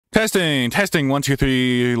Testing. 1, 2,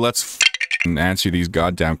 3. Let's answer these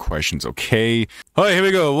goddamn questions, okay? Alright, here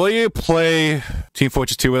we go. Will you play Team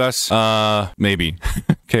Fortress 2 with us? Maybe.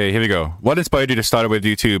 Okay, here we go. What inspired you to start with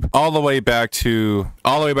YouTube? All the way back to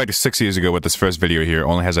 6 years ago with this first video here.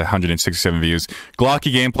 Only has 167 views.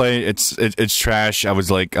 Glocky gameplay. It's trash. I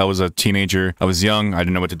was a teenager. I was young. I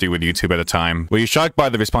didn't know what to do with YouTube at the time. Were you shocked by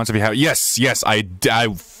the response of you have? Yes,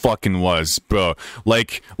 I fucking was, bro.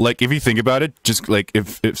 Like if you think about it, just like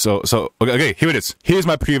if so okay, here it is. Here's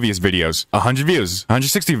my previous videos. 100 views,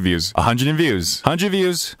 160 views, 100 views, 100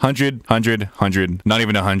 views, 100, not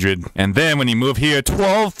even 100. And then when you move here,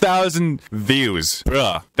 12,000 views.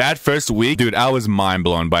 Bruh. That first week, dude, I was mind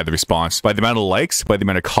blown by the response, by the amount of likes, by the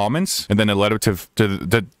amount of comments, and then it led up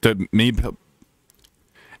to me.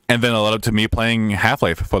 And then it led up to me playing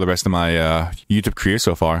Half-Life for the rest of my YouTube career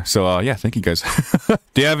so far. So, yeah, thank you guys.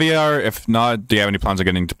 Do you have VR? If not, do you have any plans on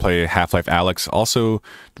getting to play Half-Life Alyx? Also,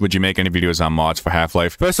 would you make any videos on mods for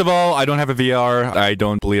Half-Life? First of all, I don't have a VR. I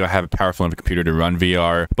don't believe I have a powerful enough computer to run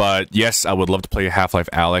VR. But yes, I would love to play Half-Life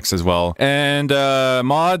Alyx as well. And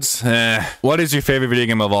mods? What is your favorite video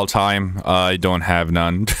game of all time? I don't have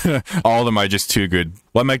none. All of them are just too good.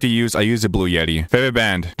 What mic do you use? I use the Blue Yeti. Favorite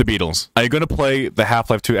band? The Beatles. Are you going to play the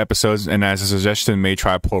Half-Life 2 episodes? And as a suggestion, may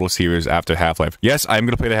try Portal series after Half-Life. Yes, I'm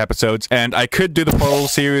going to play the episodes. And I could do the Portal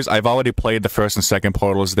series. I've already played the first and second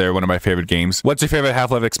Portals. They're one of my favorite games. What's your favorite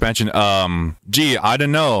Half-Life expansion? Gee, I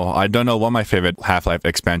don't know. I don't know what my favorite Half-Life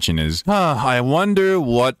expansion is. I wonder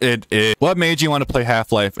what it is. What made you want to play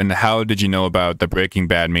Half-Life? And how did you know about the Breaking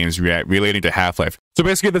Bad memes relating to Half-Life? So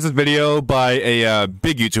basically, this is a video by a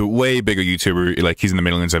big YouTuber, way bigger YouTuber, like he's in the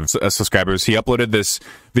millions of subscribers. He uploaded this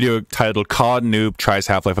video titled COD Noob Tries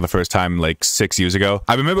Half-Life for the first time like 6 years ago.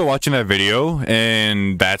 I remember watching that video,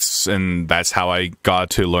 and that's how I got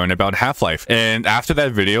to learn about Half-Life. And after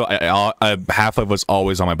that video, Half-Life was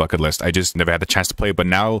always on my bucket list. I just never had the chance to play it, but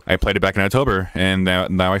now I played it back in October, and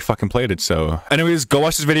now I fucking played it. So anyways, go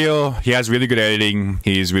watch this video. He has really good editing.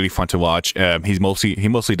 He's really fun to watch. He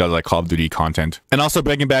mostly does like Call of Duty content. And also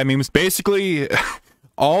Breaking Bad memes. Basically,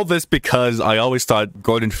 all this because I always thought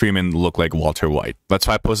Gordon Freeman looked like Walter White. That's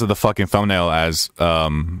why I posted the fucking thumbnail as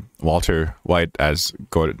Walter White as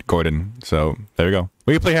Gordon. So there you go.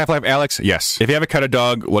 Will you play Half-Life Alyx? Yes. If you have a cat or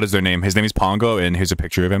dog, what is their name? His name is Pongo, and here's a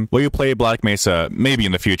picture of him. Will you play Black Mesa? Maybe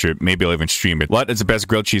in the future. Maybe I'll even stream it. What is the best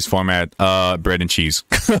grilled cheese format? Bread and cheese.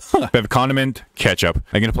 Favorite condiment? Ketchup.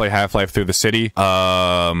 I'm gonna play Half-Life Through the City.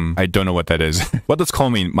 I don't know what that is. What does Cole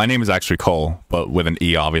mean? My name is actually Cole, but with an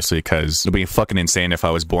E, obviously, because it'd be fucking insane if I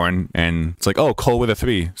was born and it's like, oh, Cole with a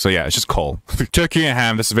 3. So yeah, it's just Cole. Turkey and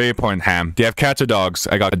ham. This is very important. Ham. Do you have cats or dogs?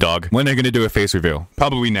 I got a dog. When are you gonna do a face reveal?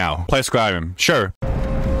 Probably now. Play Skyrim. Sure.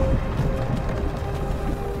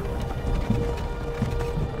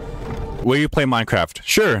 Will you play Minecraft?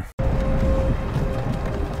 Sure.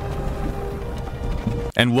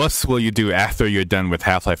 And what will you do after you're done with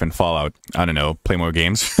Half-Life and Fallout? I don't know, play more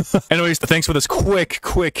games. Anyways, thanks for this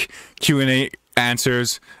quick Q&A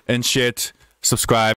answers and shit. Subscribe.